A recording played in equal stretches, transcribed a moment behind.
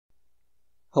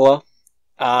Hello,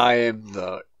 I am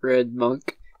the Red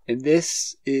Monk, and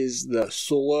this is the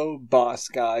solo boss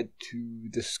guide to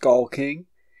the Skull King.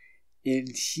 And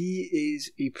he is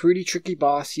a pretty tricky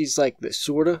boss. He's like the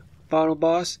sorta final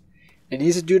boss, and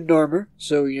he's a dude in armor.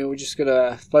 So we're just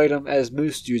gonna fight him as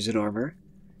most dudes in armor.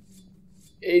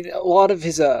 And a lot of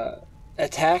his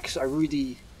attacks are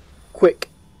really quick.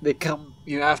 They come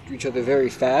after each other very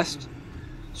fast.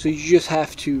 So you just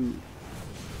have to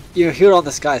hit on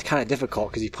this guy is kind of difficult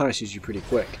because he punishes you pretty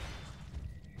quick.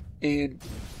 And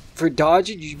for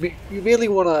dodging, you mainly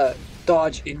want to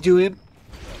dodge into him,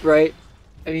 right?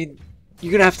 I mean,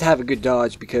 you're going to have a good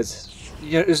dodge because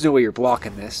there's no way you're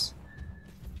blocking this.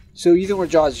 So you either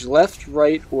want to dodge left,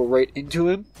 right, or right into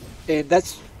him. And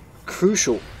that's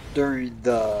crucial during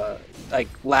the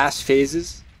last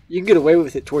phases. You can get away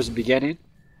with it towards the beginning.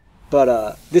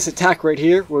 But this attack right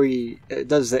here, where he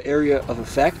does the area of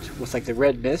effect with the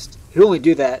red mist, he'll only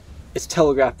do that. It's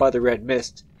telegraphed by the red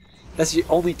mist. That's the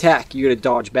only attack you gotta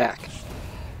dodge back.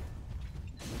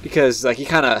 Because he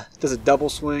kind of does a double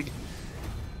swing.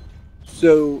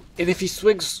 So, and if he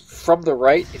swings from the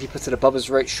right, if he puts it above his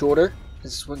right shoulder and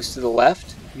swings to the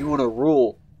left, you want to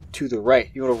roll to the right.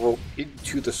 You want to roll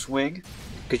into the swing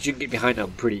because you can get behind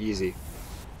him pretty easy.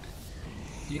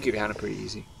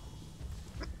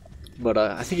 But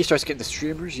I think he starts getting the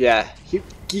streamers. Yeah, he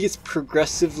gets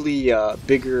progressively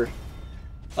bigger,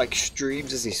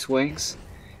 streams as he swings.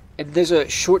 And there's a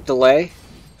short delay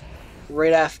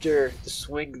right after the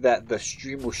swing that the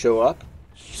stream will show up.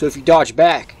 So if you dodge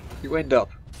back, you end up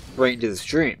right into the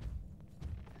stream.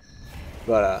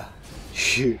 But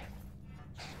shoot.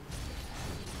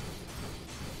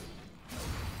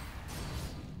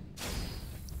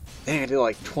 Dang, I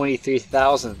did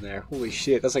 23,000 there. Holy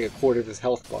shit, that's a quarter of his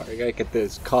health bar. I gotta get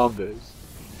those combos.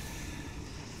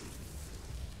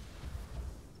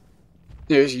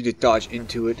 There's you to dodge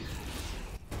into it.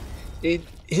 And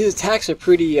his attacks are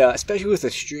pretty, especially with the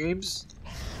streams.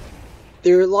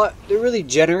 They're really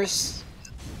generous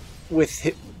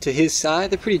to his side.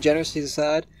 They're pretty generous to his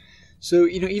side. So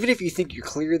even if you think you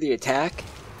clear the attack,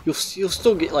 you'll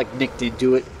still get nicked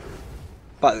into it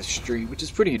by the stream, which is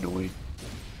pretty annoying.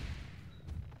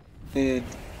 And,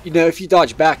 if you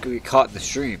dodge back, you'll get caught in the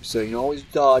stream. So, always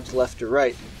dodge left or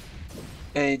right.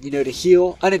 And, to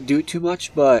heal, I didn't do it too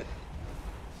much, but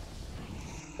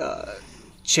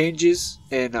changes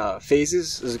and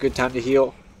phases is a good time to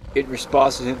heal. In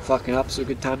response to him fucking up is a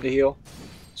good time to heal.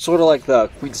 Sort of like the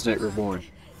Queen's Knight Reborn.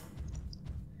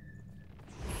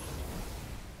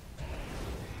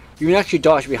 You can actually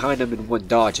dodge behind him in one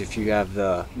dodge if you have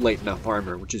the light enough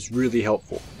armor, which is really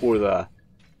helpful. Or the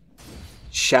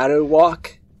Shadow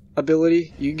Walk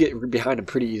ability, you can get behind him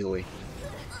pretty easily.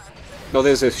 No,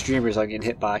 there's those streamers I'm getting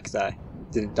hit by because I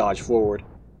didn't dodge forward.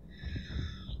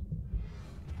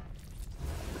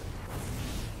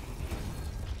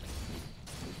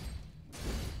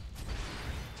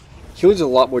 Healing's a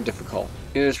lot more difficult,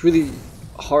 and it's really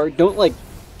hard. Don't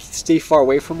stay far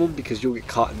away from him because you'll get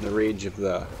caught in the range of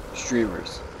the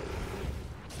streamers.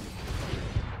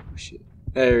 Oh shit!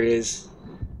 There he is.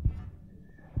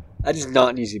 That is not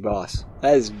an easy boss.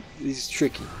 He's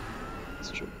tricky.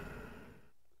 It's true.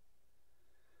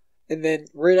 And then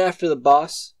right after the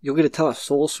boss, you'll get a ton of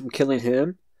souls from killing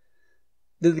him.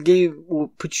 Then the game will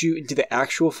put you into the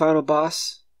actual final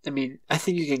boss. I mean, I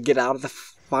think you can get out of the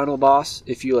final boss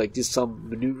if you did some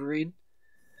maneuvering,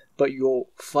 but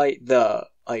you'll fight the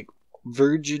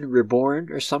Virgin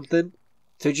Reborn or something.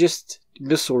 So just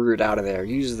missile route out of there.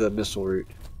 Use the missile route.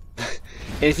 And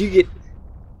if you get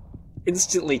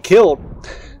instantly killed,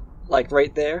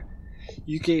 right there,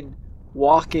 you can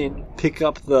walk in, pick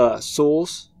up the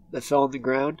souls that fell on the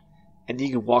ground, and you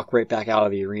can walk right back out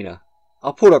of the arena.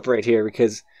 I'll put it up right here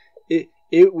because it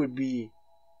would be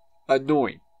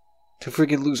annoying to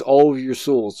freaking lose all of your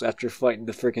souls after fighting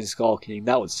the freaking Skull King.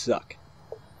 That would suck.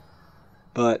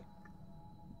 But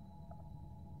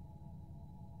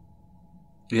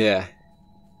yeah.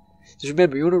 Just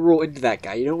remember, you want to roll into that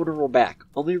guy. You don't want to roll back.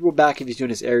 Only roll back if he's doing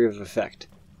his area of effect.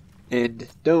 And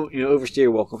don't, overstay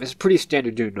your welcome. It's pretty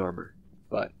standard doing armor.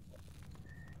 But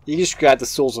you just grab the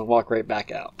souls and walk right back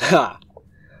out. Ha!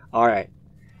 Alright.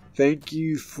 Thank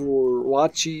you for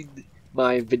watching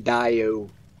my video.